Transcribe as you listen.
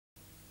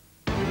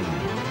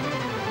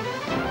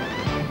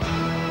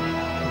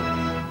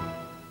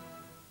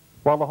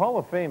While the Hall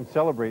of Fame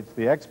celebrates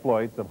the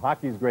exploits of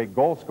hockey's great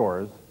goal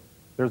scorers,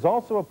 there's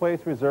also a place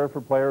reserved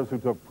for players who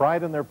took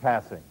pride in their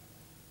passing.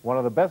 One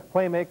of the best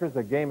playmakers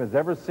the game has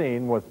ever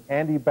seen was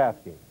Andy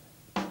Bathgate.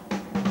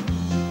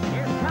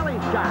 Here's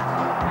Kelly's shot.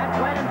 That's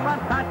right in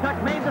front.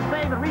 Todd made the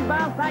save. The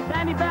rebound back to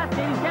Andy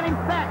Bathgate. He's getting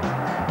set.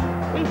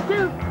 He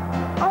shoots.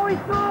 Oh, he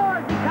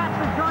scores. He caught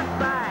the short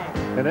side.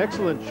 An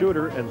excellent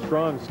shooter and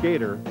strong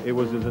skater, it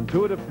was his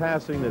intuitive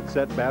passing that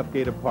set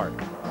Bathgate apart.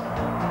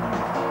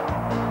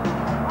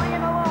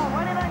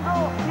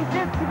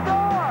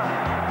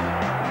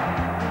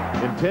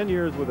 In 10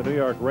 years with the New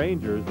York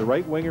Rangers, the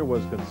right winger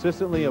was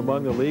consistently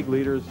among the league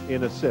leaders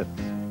in assists.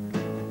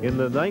 In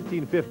the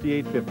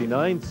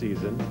 1958-59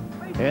 season,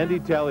 Andy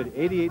tallied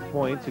 88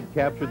 points and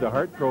captured the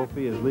Hart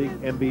Trophy as league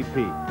MVP.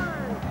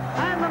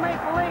 And the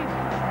Maple Leafs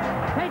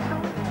take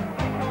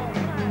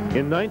the...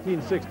 In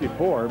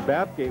 1964,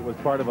 Bathgate was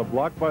part of a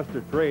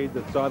blockbuster trade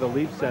that saw the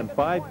Leafs send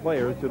 5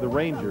 players to the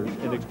Rangers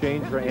in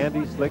exchange for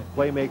Andy's slick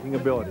playmaking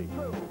ability.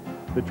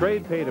 The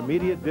trade paid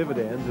immediate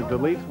dividends as the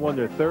Leafs won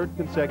their 3rd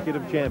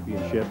consecutive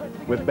championship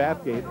with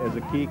Bathgate as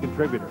a key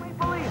contributor.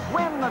 The Leafs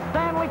win the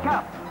Stanley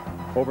Cup.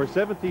 Over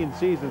 17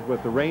 seasons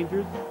with the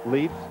Rangers,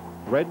 Leafs,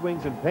 Red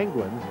Wings, and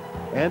Penguins,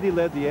 Andy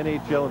led the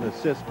NHL in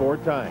assists 4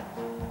 times.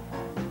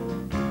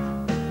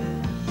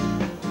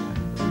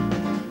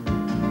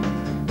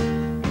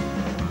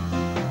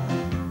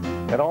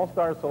 At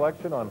All-Star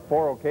selection on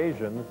 4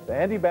 occasions,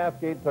 Andy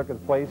Bathgate took his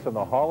place in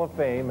the Hall of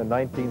Fame in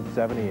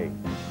 1978.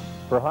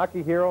 For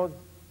Hockey Heroes,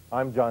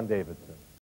 I'm John Davidson.